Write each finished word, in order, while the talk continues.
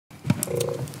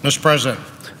Mr. President.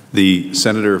 The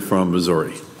senator from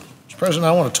Missouri. Mr. President,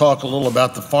 I want to talk a little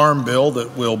about the farm bill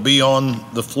that will be on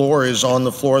the floor,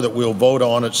 that we'll vote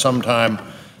on at some time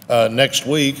next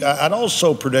week. I'd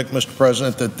also predict, Mr.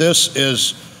 President, that this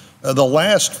is the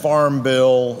last farm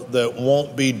bill that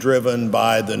won't be driven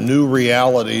by the new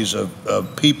realities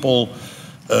of people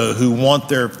who want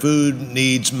their food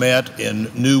needs met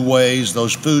in new ways.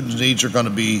 Those food needs are going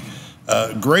to be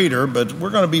greater, but we're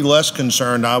going to be less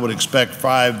concerned, I would expect,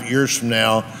 5 years from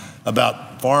now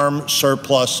about farm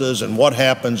surpluses and what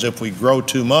happens if we grow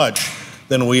too much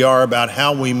than we are about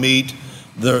how we meet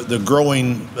the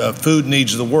growing food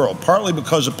needs of the world, partly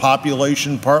because of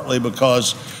population, partly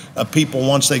because people,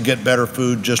 once they get better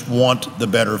food, just want the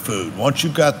better food. Once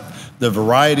you've got the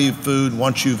variety of food,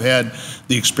 once you've had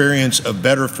the experience of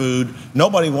better food,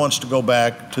 nobody wants to go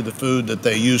back to the food that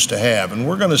they used to have. And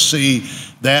we're going to see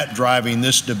that driving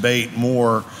this debate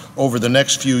more over the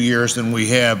next few years than we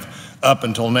have up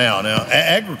until now. Now,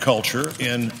 agriculture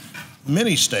in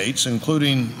many states,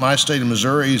 including my state of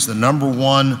Missouri, is the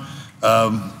 #1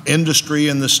 industry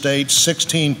in the state.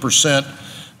 16%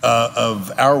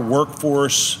 of our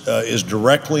workforce is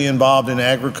directly involved in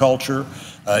agriculture.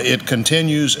 It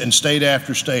continues in state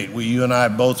after state. You and I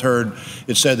have both heard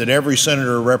it said that every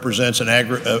senator represents an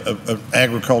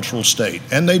agricultural state,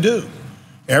 and they do.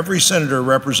 Every senator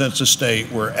represents a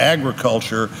state where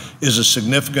agriculture is a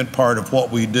significant part of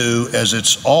what we do, as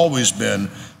it's always been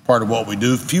part of what we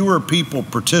do. Fewer people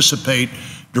participate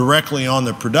directly on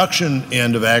the production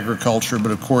end of agriculture,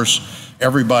 but of course,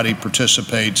 everybody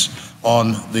participates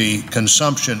on the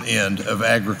consumption end of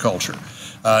agriculture.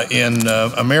 In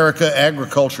America,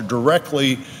 agriculture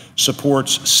directly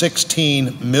supports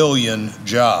 16 million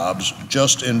jobs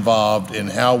just involved in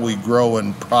how we grow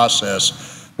and process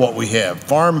what we have.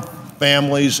 Farm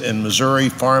families in Missouri,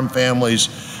 farm families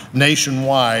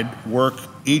nationwide work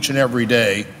each and every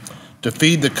day to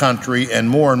feed the country, and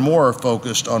more are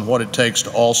focused on what it takes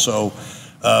to also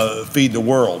feed the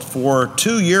world. For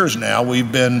 2 years now,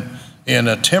 we've been in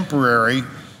a temporary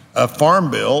farm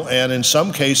bill, and in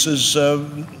some cases,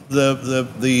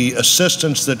 the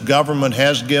assistance that government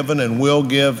has given and will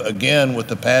give again with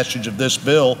the passage of this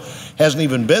bill hasn't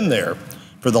even been there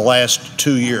for the last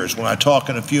 2 years. When I talk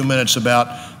in a few minutes about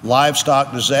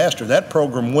livestock disaster, that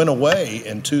program went away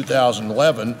in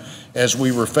 2011 as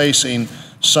we were facing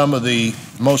some of the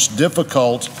most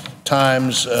difficult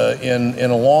times in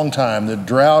a long time. The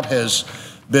drought has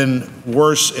been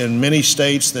worse in many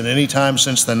states than any time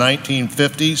since the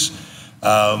 1950s.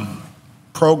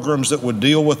 Programs that would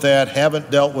deal with that haven't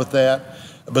dealt with that,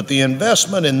 but the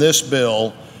investment in this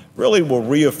bill really will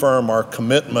reaffirm our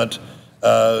commitment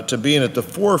to being at the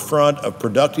forefront of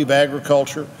productive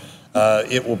agriculture.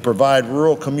 It will provide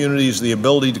rural communities the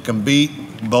ability to compete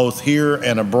both here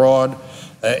and abroad.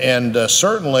 And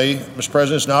certainly, Mr.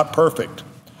 President, it's not perfect.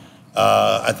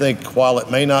 I think while it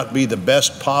may not be the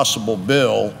best possible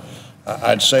bill,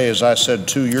 I'd say, as I said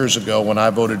 2 years ago when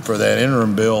I voted for that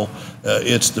interim bill,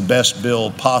 it's the best bill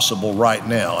possible right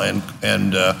now.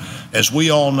 And as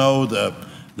we all know, the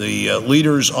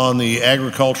leaders on the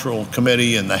Agricultural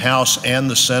Committee in the House and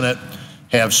the Senate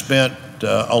have spent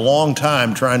a long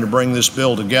time trying to bring this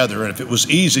bill together. And if it was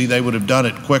easy, they would have done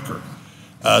it quicker.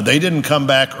 They didn't come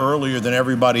back earlier than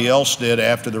everybody else did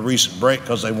after the recent break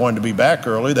because they wanted to be back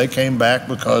early. They came back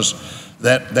because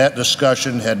that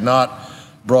discussion had not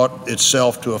brought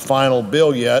itself to a final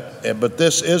bill yet. But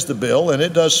this is the bill, and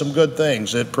it does some good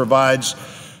things. It provides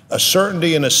a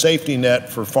certainty and a safety net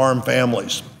for farm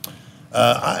families. There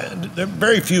are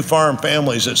very few farm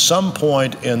families at some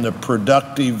point in the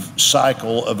productive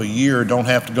cycle of a year don't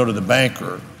have to go to the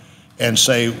banker and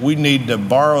say, we need to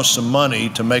borrow some money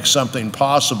to make something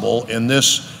possible in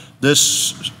this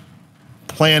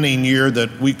planning year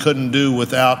that we couldn't do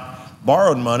without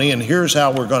borrowed money, and here's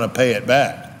how we're going to pay it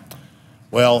back.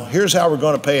 Well, here's how we're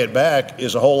going to pay it back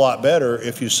is a whole lot better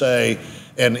if you say,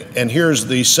 and here's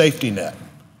the safety net.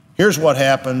 Here's what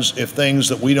happens if things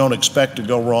that we don't expect to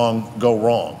go wrong go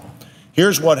wrong.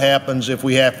 Here's what happens if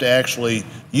we have to actually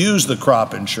use the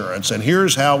crop insurance, and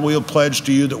here's how we'll pledge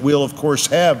to you that we'll, of course,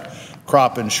 have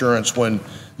crop insurance when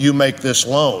you make this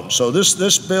loan. So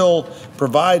this bill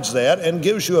provides that and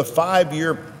gives you a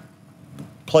 5-year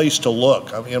place to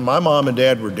look. I mean, my mom and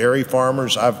dad were dairy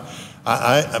farmers.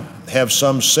 I have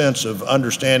some sense of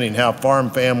understanding how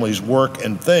farm families work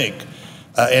and think,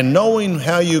 and knowing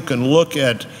how you can look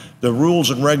at the rules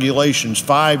and regulations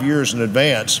 5 years in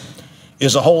advance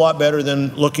is a whole lot better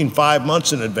than looking 5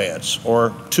 months in advance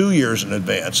or 2 years in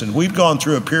advance. And we've gone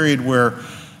through a period where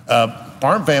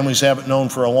farm families haven't known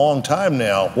for a long time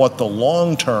now what the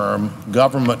long-term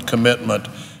government commitment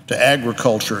to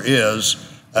agriculture is.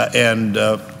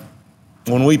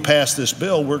 When we pass this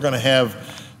bill, we're going to have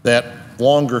that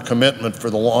longer commitment for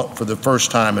the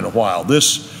first time in a while.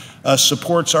 This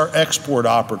supports our export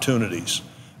opportunities.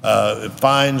 It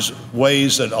finds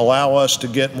ways that allow us to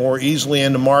get more easily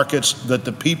into markets that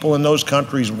the people in those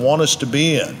countries want us to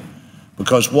be in,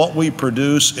 because what we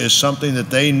produce is something that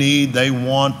they need, they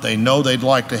want, they know they'd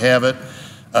like to have it.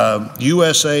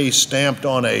 USA stamped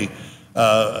on a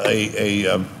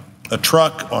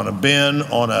truck, on a bin,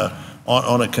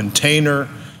 on a container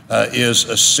is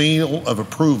a seal of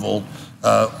approval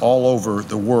all over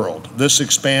the world. This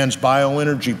expands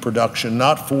bioenergy production,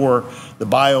 not for the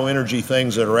bioenergy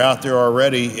things that are out there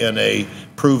already in a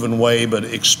proven way, but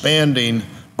expanding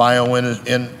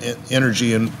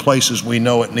bioenergy in places we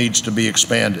know it needs to be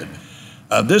expanded.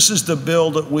 This is the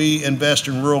bill that we invest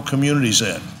in rural communities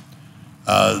in.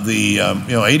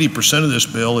 80% of this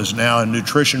bill is now in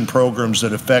nutrition programs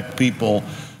that affect people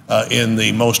in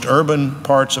the most urban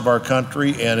parts of our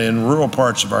country and in rural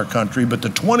parts of our country, but the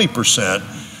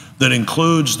 20% that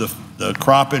includes the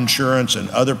crop insurance and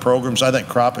other programs, I think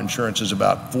crop insurance is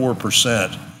about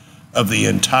 4% of the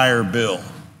entire bill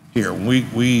here.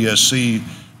 We see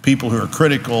people who are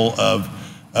critical of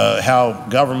how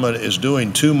government is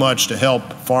doing too much to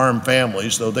help farm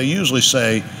families, though they usually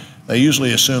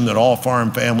assume that all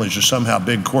farm families are somehow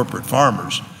big corporate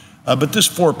farmers. But this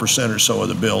 4% or so of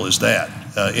the bill is that.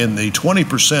 In the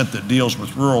 20% that deals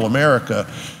with rural America,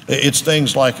 it's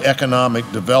things like economic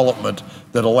development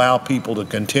that allow people to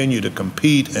continue to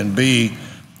compete and be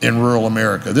in rural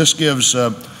America. This gives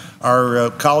our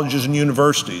colleges and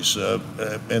universities,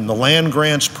 and the land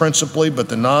grants principally, but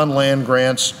the non-land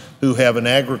grants who have an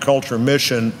agriculture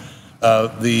mission,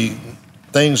 the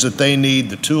things that they need,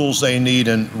 the tools they need,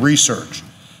 and research.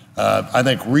 I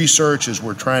think research is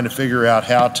we're trying to figure out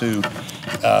how to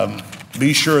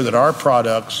be sure that our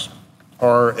products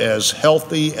are as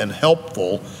healthy and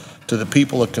helpful to the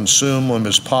people that consume them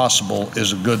as possible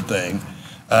is a good thing.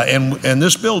 And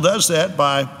this bill does that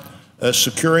by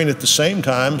securing at the same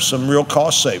time some real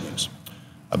cost savings.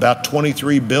 About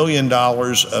 $23 billion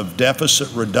of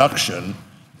deficit reduction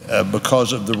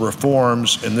because of the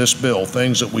reforms in this bill,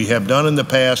 things that we have done in the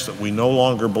past that we no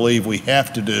longer believe we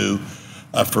have to do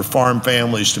for farm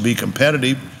families to be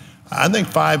competitive. I think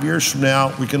 5 years from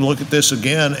now, we can look at this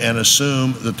again and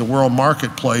assume that the world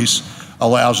marketplace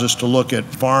allows us to look at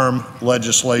farm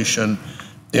legislation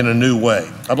in a new way.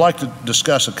 I'd like to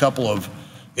discuss a couple of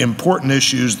important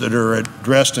issues that are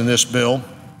addressed in this bill.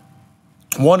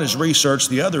 One is research,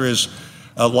 the other is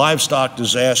livestock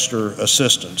disaster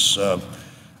assistance.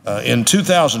 In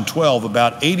 2012,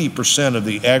 about 80% of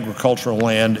the agricultural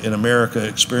land in America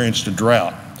experienced a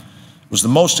drought. It was the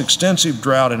most extensive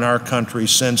drought in our country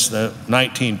since the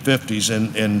 1950s.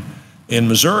 In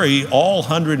Missouri, all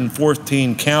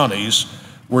 114 counties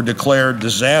were declared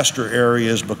disaster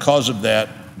areas because of that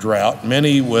drought.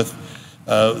 Many with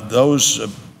those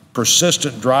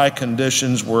persistent dry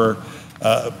conditions were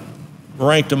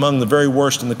ranked among the very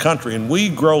worst in the country. And we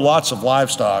grow lots of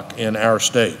livestock in our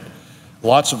state,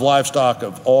 lots of livestock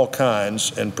of all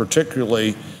kinds, and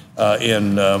particularly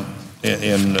in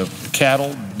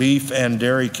cattle, beef and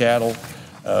dairy cattle.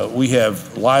 We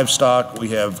have livestock, we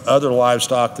have other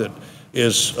livestock that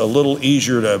is a little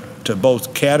easier to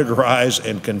both categorize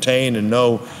and contain and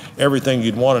know everything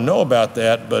you'd want to know about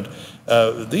that. But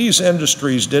these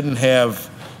industries didn't have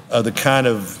the kind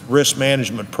of risk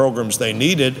management programs they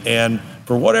needed, and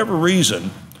for whatever reason,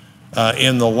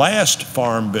 in the last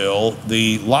farm bill,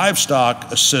 the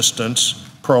livestock assistance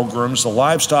programs, the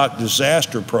livestock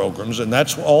disaster programs, and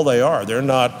that's all they are. They're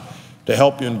not to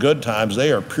help you in good times.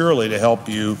 They are purely to help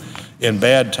you in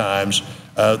bad times.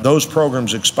 Those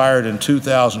programs expired in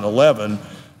 2011,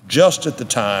 just at the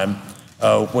time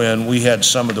when we had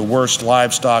some of the worst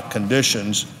livestock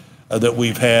conditions that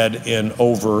we've had in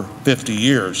over 50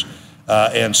 years.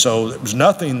 And so there was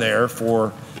nothing there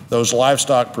for those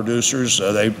livestock producers.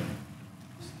 They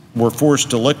were forced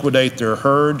to liquidate their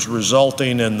herds,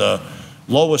 resulting in the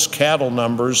lowest cattle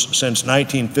numbers since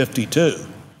 1952.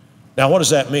 Now, what does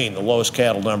that mean, the lowest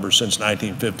cattle numbers since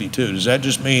 1952? Does that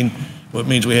just mean, well, it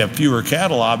means we have fewer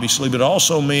cattle, obviously, but it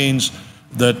also means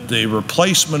that the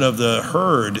replacement of the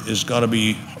herd is going to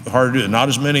be harder to do. Not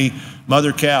as many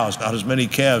mother cows, not as many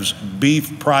calves.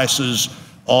 Beef prices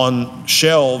on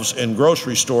shelves in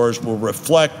grocery stores will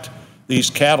reflect these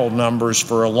cattle numbers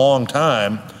for a long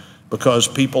time because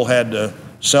people had to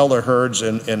sell their herds.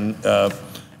 In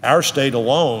our state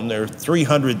alone, there are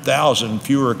 300,000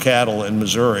 fewer cattle in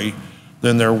Missouri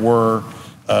than there were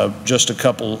just a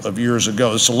couple of years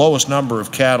ago. It's the lowest number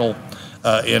of cattle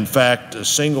in fact, a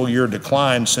single-year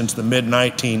decline since the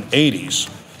mid-1980s.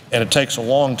 And it takes a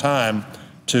long time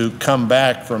to come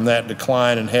back from that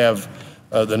decline and have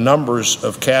the numbers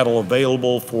of cattle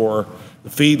available for the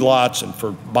feedlots and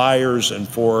for buyers and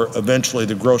for eventually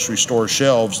the grocery store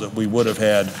shelves that we would have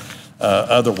had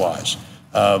otherwise.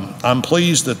 I'm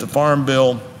pleased that the Farm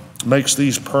Bill makes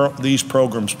these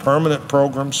programs permanent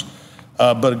programs,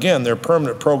 but again, they're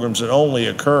permanent programs that only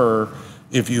occur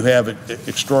if you have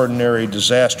extraordinary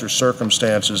disaster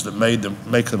circumstances that make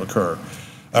them occur.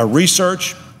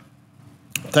 Research,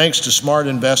 thanks to smart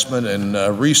investment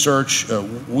and research,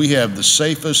 we have the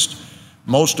safest,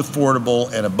 most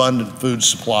affordable, and abundant food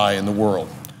supply in the world.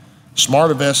 Smart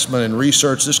investment in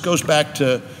research, this goes back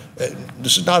to,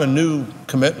 this is not a new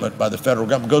commitment by the federal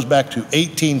government, it goes back to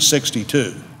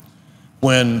 1862,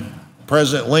 when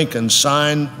President Lincoln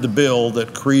signed the bill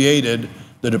that created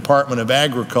the Department of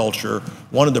Agriculture.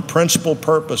 One of the principal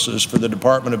purposes for the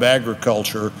Department of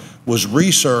Agriculture was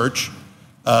research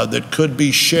that could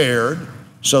be shared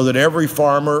so that every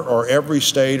farmer or every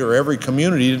state or every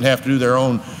community didn't have to do their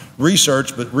own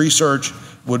research, but research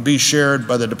would be shared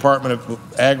by the Department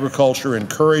of Agriculture,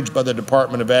 encouraged by the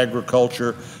Department of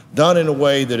Agriculture, done in a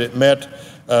way that it met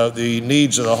the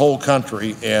needs of the whole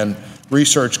country, and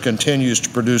research continues to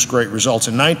produce great results.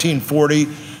 In 1940,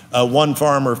 one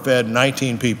farmer fed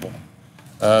 19 people.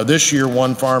 This year,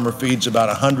 one farmer feeds about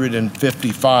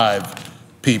 155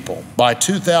 people. By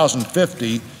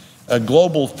 2050,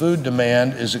 global food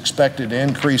demand is expected to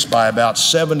increase by about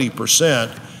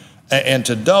 70% and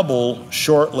to double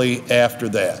shortly after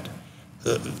that.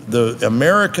 The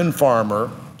American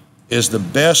farmer is the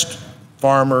best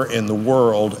farmer in the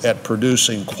world at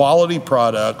producing quality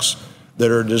products that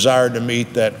are desired to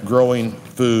meet that growing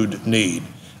food need.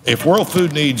 If world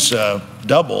food needs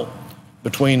double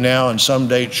between now and some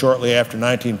date shortly after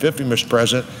 1950, Mr.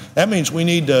 President, that means we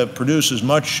need to produce as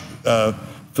much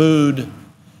food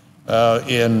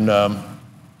in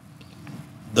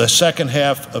the second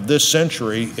half of this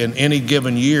century in any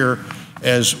given year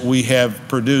as we have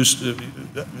produced.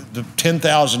 The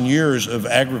 10,000 years of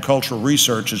agricultural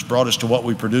research has brought us to what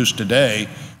we produce today.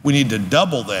 We need to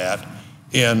double that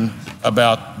in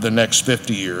about the next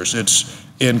 50 years. It's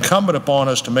incumbent upon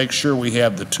us to make sure we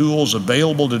have the tools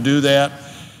available to do that.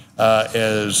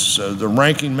 As the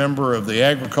ranking member of the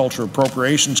Agriculture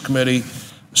Appropriations Committee,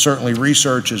 certainly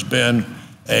research has been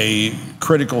a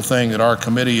critical thing that our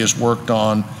committee has worked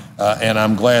on, and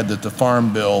I'm glad that the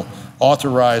Farm Bill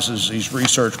authorizes these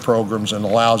research programs and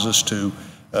allows us to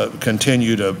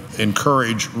continue to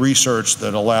encourage research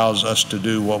that allows us to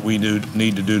do what we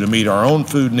need to do to meet our own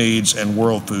food needs and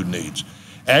world food needs.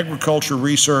 Agriculture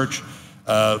research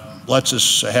lets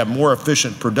us have more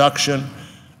efficient production,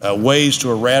 ways to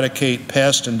eradicate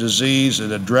pest and disease.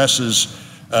 It addresses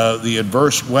the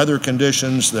adverse weather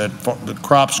conditions that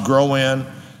crops grow in.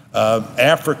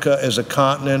 Africa as a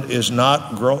continent is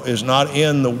not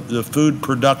in the food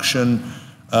production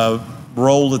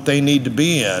role that they need to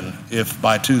be in if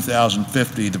by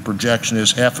 2050 the projection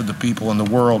is half of the people in the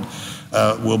world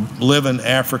will live in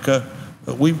Africa.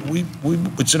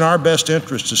 It's in our best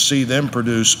interest to see them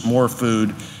produce more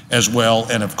food as well,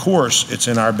 and of course it's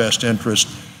in our best interest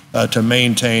to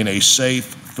maintain a safe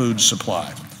food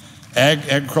supply.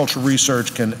 Agricultural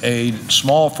research can aid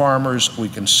small farmers. We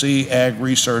can see ag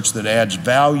research that adds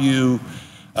value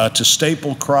to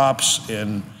staple crops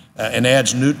and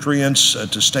adds nutrients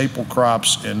to staple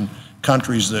crops in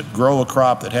countries that grow a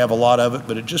crop that have a lot of it,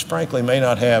 but it just frankly may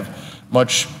not have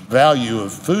much value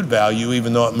of food value,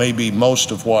 even though it may be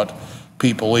most of what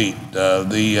people eat.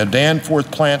 The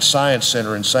Danforth Plant Science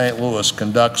Center in St. Louis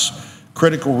conducts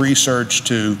critical research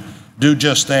to do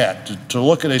just that, to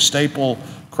look at a staple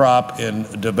crop in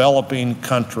a developing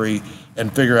country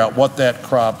and figure out what that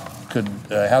crop could,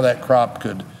 how that crop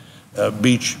could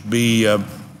be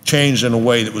changed in a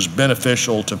way that was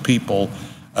beneficial to people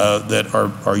that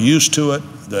are used to it,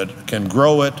 that can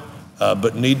grow it,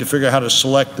 but need to figure out how to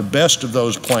select the best of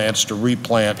those plants to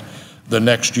replant the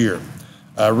next year.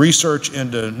 Research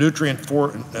into nutrient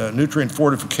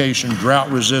fortification, drought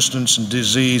resistance, and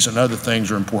disease and other things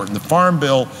are important. The Farm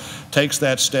Bill takes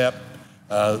that step.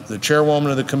 The chairwoman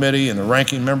of the committee and the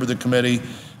ranking member of the committee,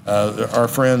 our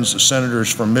friends, the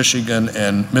senators from Michigan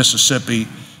and Mississippi,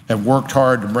 have worked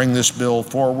hard to bring this bill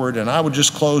forward. And I would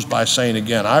just close by saying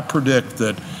again, I predict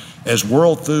that as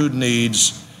world food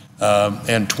needs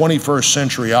and 21st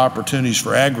century opportunities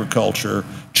for agriculture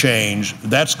change,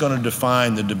 that's going to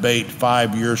define the debate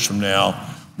 5 years from now,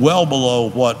 well below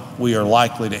what we are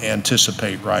likely to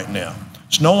anticipate right now.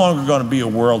 It's no longer going to be a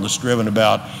world that's driven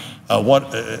about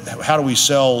how do we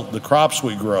sell the crops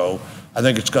we grow. I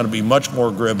think it's going to be much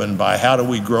more driven by how do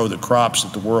we grow the crops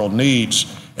that the world needs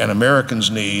and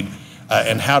Americans need,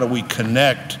 and how do we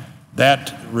connect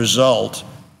that result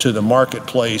to the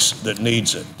marketplace that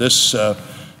needs it.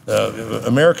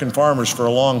 American farmers for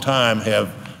a long time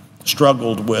have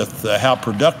struggled with how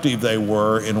productive they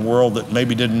were in a world that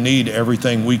maybe didn't need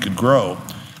everything we could grow.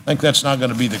 I think that's not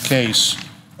going to be the case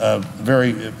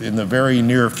in the very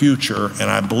near future, and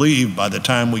I believe by the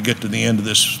time we get to the end of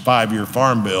this 5-year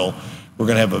farm bill, we're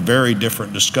going to have a very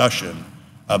different discussion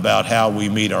about how we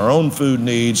meet our own food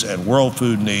needs and world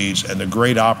food needs and the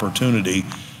great opportunity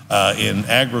in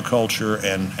agriculture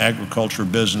and agriculture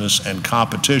business and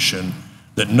competition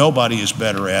that nobody is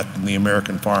better at than the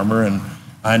American farmer, and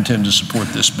I intend to support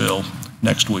this bill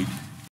next week.